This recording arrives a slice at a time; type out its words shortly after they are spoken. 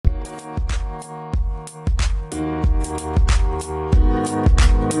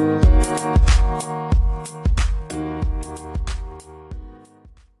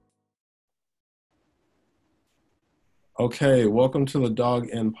Okay, welcome to the Dog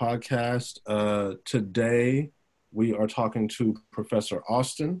Inn podcast. Today we are talking to Professor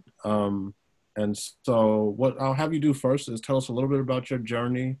Austin. And so, what I'll have you do first is tell us a little bit about your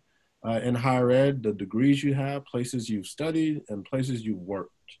journey in higher ed, the degrees you have, places you've studied, and places you've worked.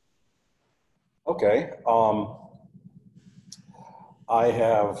 Okay. I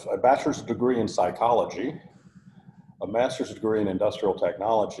have a bachelor's degree in psychology, a master's degree in industrial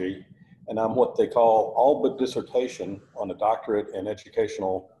technology, and I'm what they call all but dissertation on a doctorate in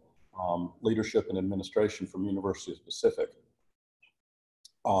educational leadership and administration from University of Pacific.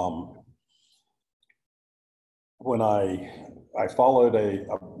 When I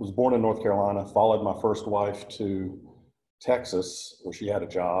was born in North Carolina, followed my first wife to Texas, where she had a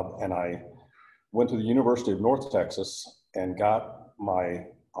job, and I went to the University of North Texas and got my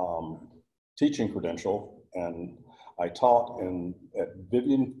teaching credential, and I taught at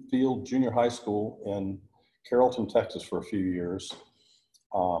Vivian Field Junior High School in Carrollton, Texas for a few years.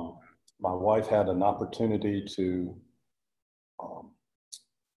 My wife had an opportunity to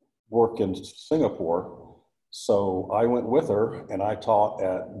work in Singapore, so I went with her and I taught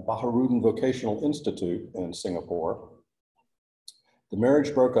at Baharudin Vocational Institute in Singapore. The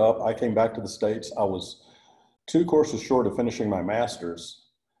marriage broke up. I came back to the States. I was 2 courses short of finishing my master's.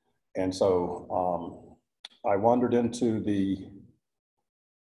 And so I wandered into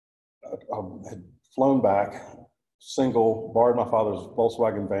I had flown back, single, borrowed my father's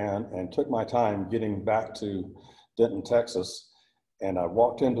Volkswagen van, and took my time getting back to Denton, Texas. And I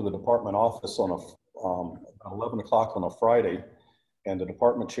walked into the department office on about 11 o'clock on a Friday, and the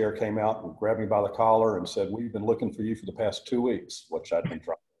department chair came out and grabbed me by the collar and said, "We've been looking for you for the past 2 weeks," which I'd been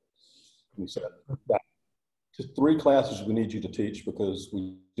trying. And he said, "Just 3 classes we need you to teach because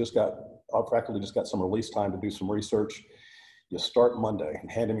our faculty just got some release time to do some research. You start Monday,"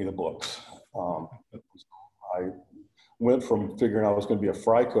 and handed me the books. I went from figuring I was going to be a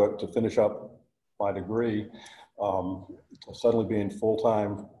fry cook to finish up my degree to suddenly being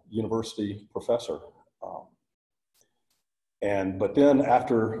full-time university professor. But then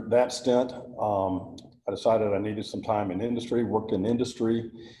after that stint, I decided I needed some time in industry, worked in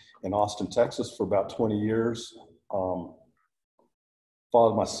industry in Austin, Texas for about 20 years.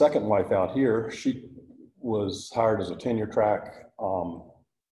 Followed my second wife out here. She was hired as a tenure track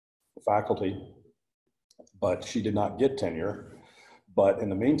faculty, but she did not get tenure. But in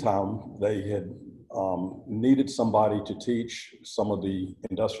the meantime, they had needed somebody to teach some of the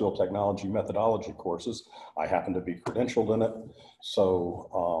industrial technology methodology courses. I happened to be credentialed in it,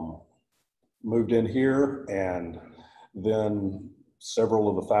 so moved in here, and then several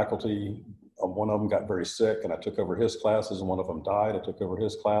of the faculty, one of them got very sick, and I took over his classes, and one of them died. I took over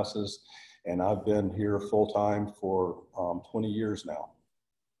his classes, and I've been here full-time for 20 years now.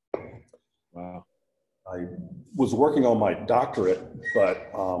 Wow. I was working on my doctorate, but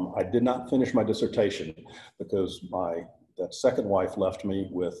I did not finish my dissertation because that second wife left me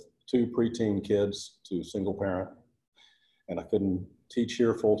with 2 preteen kids to single parent, and I couldn't teach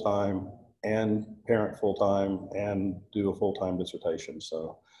here full-time and parent full-time and do a full-time dissertation.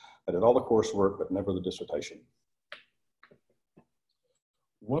 So I did all the coursework, but never the dissertation.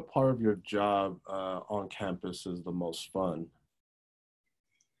 What part of your job on campus is the most fun?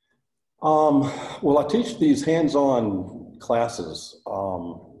 Well, I teach these hands-on classes,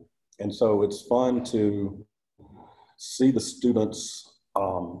 and so it's fun to see the students.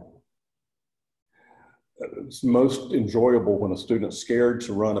 It's most enjoyable when a student's scared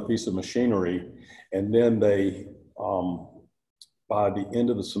to run a piece of machinery, and then by the end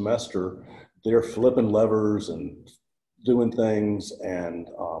of the semester, they're flipping levers and doing things and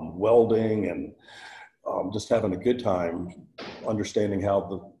welding and just having a good time understanding how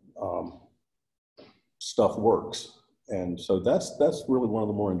the stuff works. And so that's really one of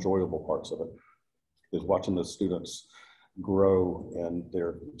the more enjoyable parts of it, is watching the students grow and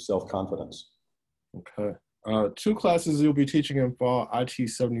their self-confidence. Okay. 2 classes you'll be teaching in fall, IT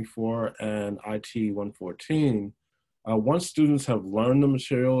 74 and IT 114. Once students have learned the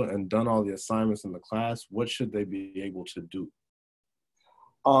material and done all the assignments in the class, what should they be able to do?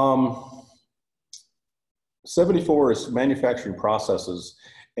 74 is manufacturing processes,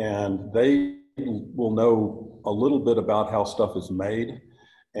 and they will know a little bit about how stuff is made.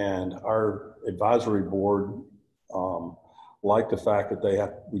 And our advisory board like the fact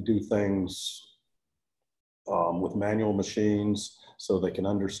that we do things with manual machines so they can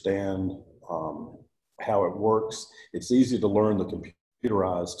understand how it works. It's easy to learn the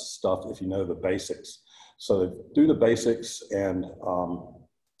computerized stuff if you know the basics. So they do the basics, and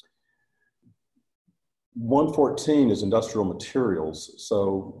 114 is industrial materials.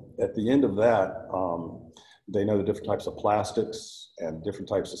 So at the end of that, They know the different types of plastics and different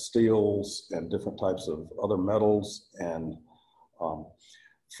types of steels and different types of other metals. And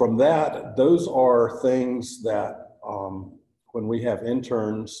from that, those are things that when we have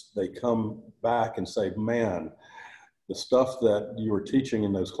interns, they come back and say, man, the stuff that you were teaching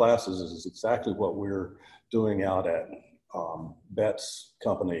in those classes is exactly what we're doing out at Betts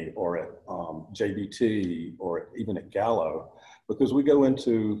Company or at JBT or even at Gallo, because we go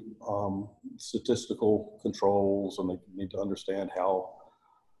into statistical controls and they need to understand how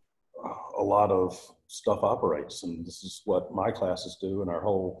a lot of stuff operates. And this is what my classes do in our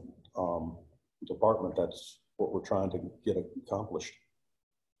whole department. That's what we're trying to get accomplished.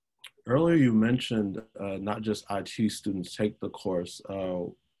 Earlier, you mentioned not just IT students take the course.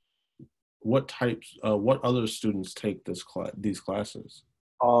 What other students take these classes?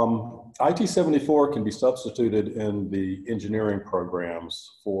 IT 74 can be substituted in the engineering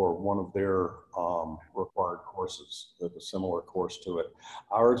programs for one of their required courses, a similar course to it.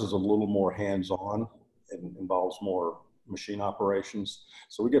 Ours is a little more hands-on and involves more machine operations.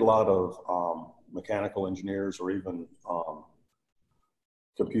 So we get a lot of mechanical engineers or even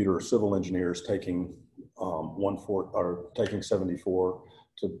computer or civil engineers taking taking 74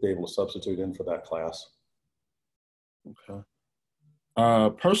 to be able to substitute in for that class. Okay.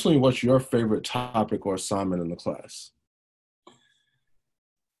 Personally, what's your favorite topic or assignment in the class?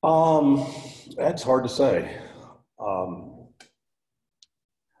 That's hard to say.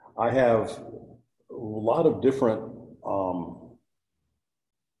 I have a lot of different,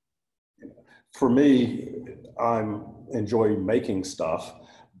 for me, I enjoy making stuff,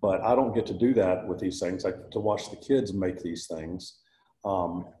 but I don't get to do that with these things. I get to watch the kids make these things.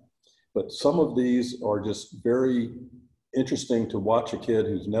 But some of these are just very interesting to watch a kid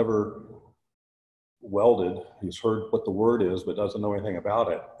who's never welded, who's heard what the word is, but doesn't know anything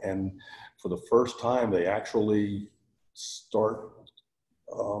about it. And for the first time, they actually start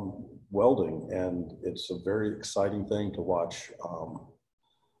welding. And it's a very exciting thing to watch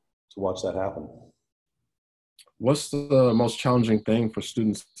that happen. What's the most challenging thing for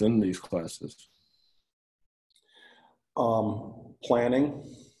students in these classes? Planning.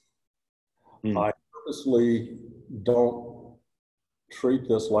 I purposely don't treat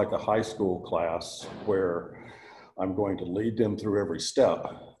this like a high school class where I'm going to lead them through every step.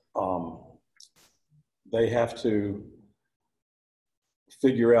 They have to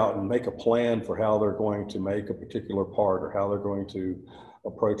figure out and make a plan for how they're going to make a particular part or how they're going to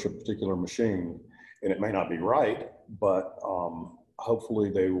approach a particular machine. And it may not be right, but hopefully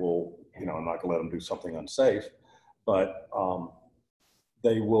they will, I'm not gonna let them do something unsafe, but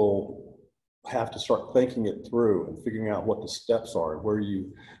they will have to start thinking it through and figuring out what the steps are, where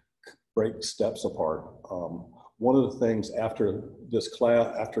you break steps apart. One of the things after this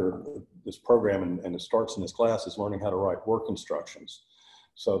program, and it starts in this class, is learning how to write work instructions.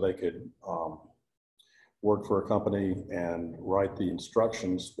 So they could work for a company and write the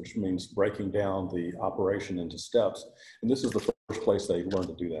instructions, which means breaking down the operation into steps. And this is the first place they learn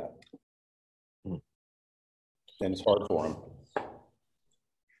to do that. And it's hard for them.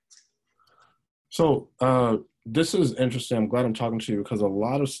 So this is interesting. I'm glad I'm talking to you because a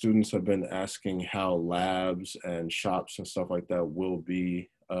lot of students have been asking how labs and shops and stuff like that will be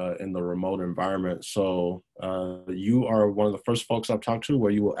in the remote environment. So you are one of the first folks I've talked to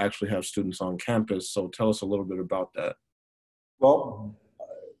where you will actually have students on campus. So tell us a little bit about that. Well,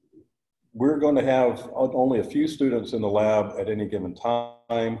 we're going to have only a few students in the lab at any given time.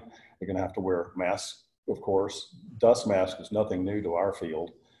 They're going to have to wear masks, of course. Dust mask is nothing new to our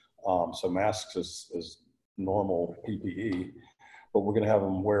field. So masks is normal PPE, but we're going to have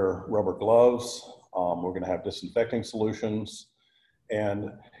them wear rubber gloves. We're going to have disinfecting solutions.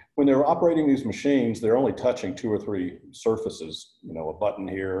 And when they're operating these machines, they're only touching 2 or 3 surfaces, a button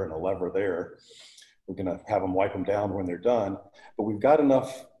here and a lever there. We're going to have them wipe them down when they're done. But we've got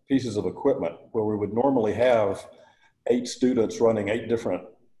enough pieces of equipment where we would normally have 8 students running 8 different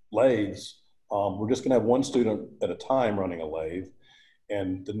lathes. We're just going to have 1 student at a time running a lathe.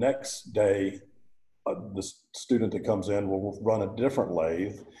 And the next day, the student that comes in will run a different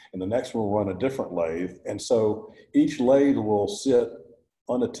lathe, and the next one will run a different lathe. And so each lathe will sit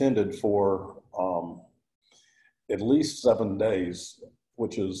unattended for at least 7 days,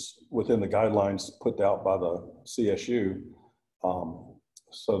 which is within the guidelines put out by the CSU.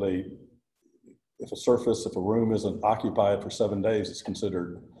 So if a room isn't occupied for 7 days, it's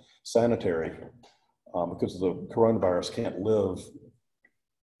considered sanitary because the coronavirus can't live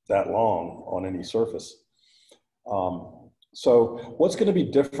that long on any surface. So what's going to be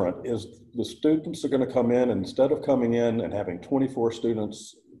different is the students are going to come in, and instead of coming in and having 24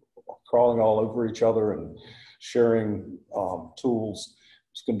 students crawling all over each other and sharing tools.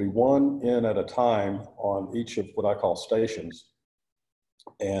 It's going to be one in at a time on each of what I call stations.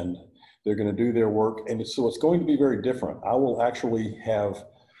 And they're going to do their work. And so it's going to be very different. I will actually have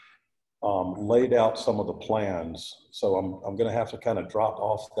laid out some of the plans. So I'm going to have to kind of drop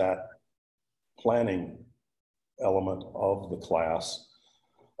off that planning element of the class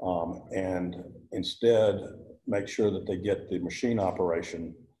and instead make sure that they get the machine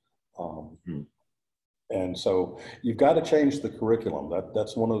operation. And so you've got to change the curriculum.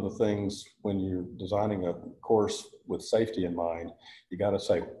 That's one of the things when you're designing a course with safety in mind. You got to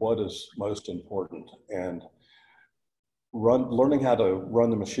say what is most important, and learning how to run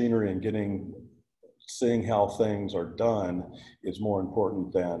the machinery and seeing how things are done is more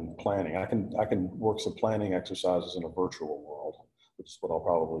important than planning. I can work some planning exercises in a virtual world, which is what I'll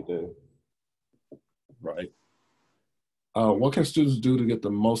probably do. Right. What can students do to get the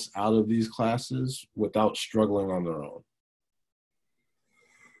most out of these classes without struggling on their own?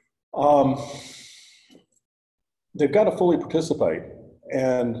 They've got to fully participate.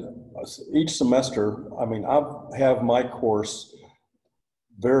 And each semester, I mean, I have my course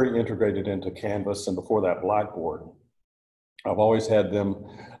very integrated into Canvas and before that Blackboard. I've always had them,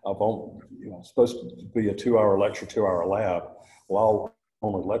 supposed to be a 2-hour lecture, 2-hour lab. Well, I'll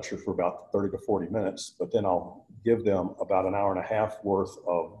only lecture for about 30 to 40 minutes, but then I'll give them about an hour and a half worth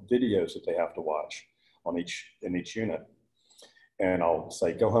of videos that they have to watch in each unit. And I'll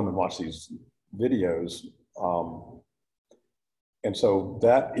say, go home and watch these videos. And so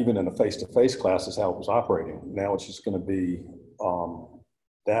that, even in a face-to-face class, is how it was operating. Now it's just going to be,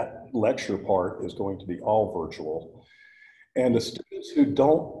 that lecture part is going to be all virtual. And the students who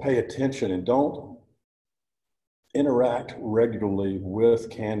don't pay attention and don't interact regularly with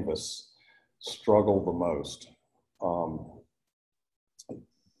Canvas struggle the most.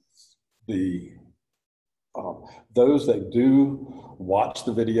 Those that do watch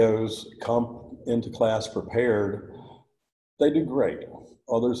the videos, come into class prepared, they do great.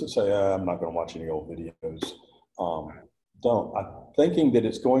 Others that say, I'm not going to watch any old videos, don't. I'm thinking that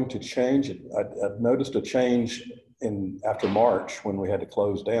it's going to change. I've noticed a change after March when we had to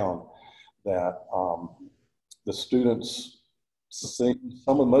close down, that the students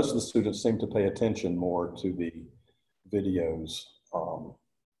most of the students seem to pay attention more to the videos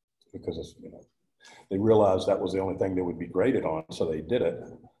because they realized that was the only thing they would be graded on, so they did it.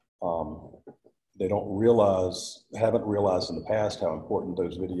 They haven't realized in the past how important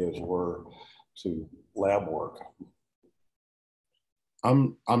those videos were to lab work.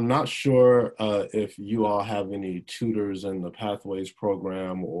 I'm not sure if you all have any tutors in the Pathways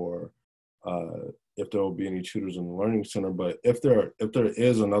program, or if there will be any tutors in the Learning Center, but if there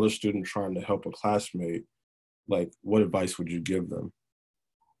is another student trying to help a classmate, like, what advice would you give them?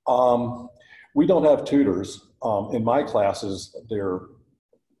 We don't have tutors. In my classes, they're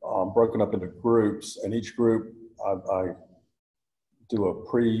broken up into groups, and each group I do a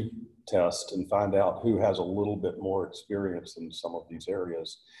pre-test and find out who has a little bit more experience in some of these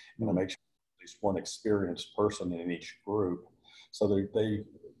areas, and I make sure at least one experienced person in each group, so they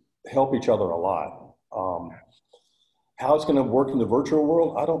help each other a lot. How it's going to work in the virtual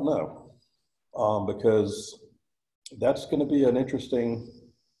world, I don't know, because that's going to be an interesting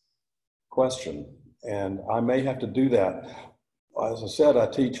question, and I may have to do that. As I said, I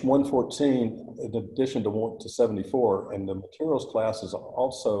teach 114 in addition to 74, and the materials class is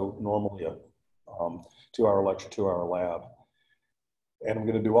also normally a 2-hour lecture, 2-hour lab. And I'm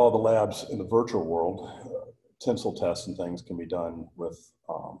going to do all the labs in the virtual world. Tensile tests and things can be done with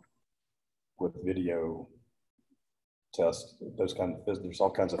video tests. There's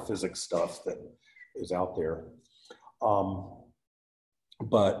all kinds of physics stuff that is out there.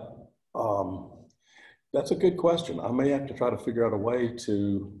 That's a good question. I may have to try to figure out a way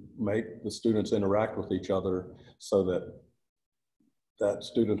to make the students interact with each other so that that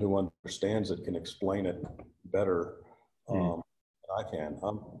student who understands it can explain it better than I can.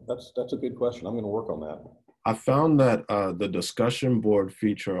 That's a good question. I'm going to work on that. I found that the discussion board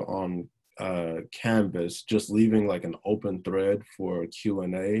feature on Canvas, just leaving like an open thread for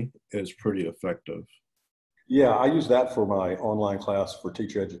Q&A, is pretty effective. Yeah, I use that for my online class for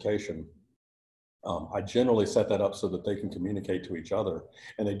teacher education. I generally set that up so that they can communicate to each other,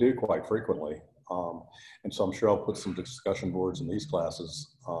 and they do quite frequently. And so I'm sure I'll put some discussion boards in these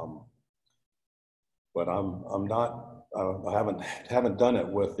classes. But I haven't done it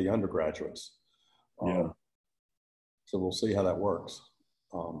with the undergraduates. So we'll see how that works.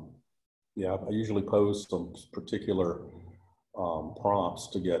 Yeah, I usually pose some particular prompts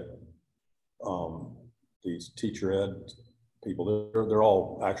to get these teacher ed people. They're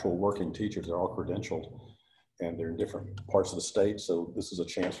all actual working teachers. They're all credentialed, and they're in different parts of the state. So this is a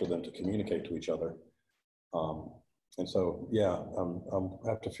chance for them to communicate to each other. And so, yeah, I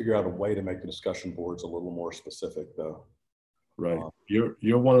have to figure out a way to make the discussion boards a little more specific, though. Right.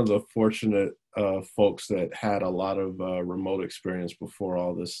 You're one of the fortunate folks that had a lot of remote experience before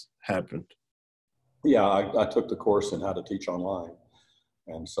all this happened. Yeah, I took the course in how to teach online.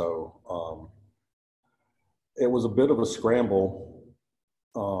 And so it was a bit of a scramble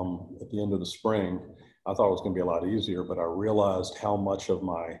at the end of the spring. I thought it was going to be a lot easier, but I realized how much of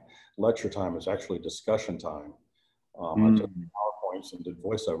my lecture time is actually discussion time. I took PowerPoints and did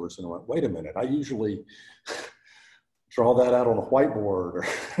voiceovers and I went, wait a minute, I usually draw that out on a whiteboard.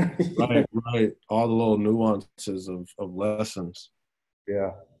 Right. All the little nuances of lessons.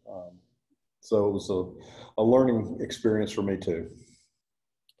 Yeah. So it was a learning experience for me too.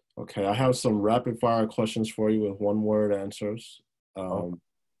 Okay, I have some rapid fire questions for you with one word answers.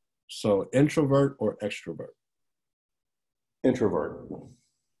 So introvert or extrovert? Introvert.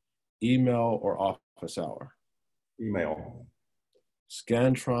 Email or office hour? Email.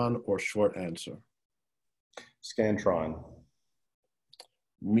 Scantron or short answer? Scantron.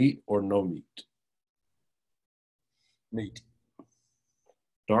 Meat or no meat? Meat.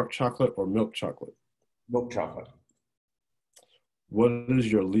 Dark chocolate or milk chocolate? Milk chocolate. What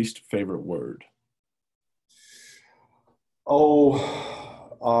is your least favorite word?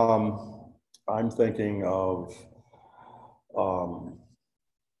 I'm thinking of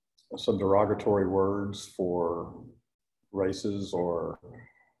some derogatory words for races or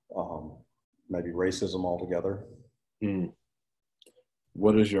maybe racism altogether.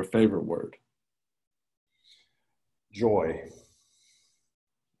 What is your favorite word? Joy.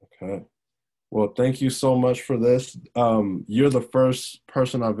 Okay. Well, thank you so much for this. You're the first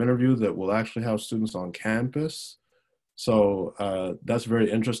person I've interviewed that will actually have students on campus. So that's very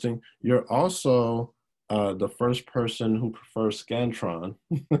interesting. You're also the first person who prefers Scantron.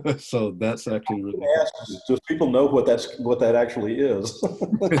 So that's actually really cool. Does people know what that actually is?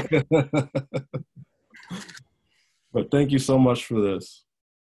 But thank you so much for this.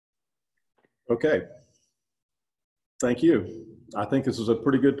 Okay. Thank you. I think this is a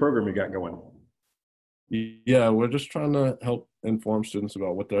pretty good program you got going. Yeah, we're just trying to help inform students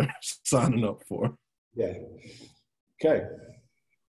about what they're signing up for. Yeah. Okay.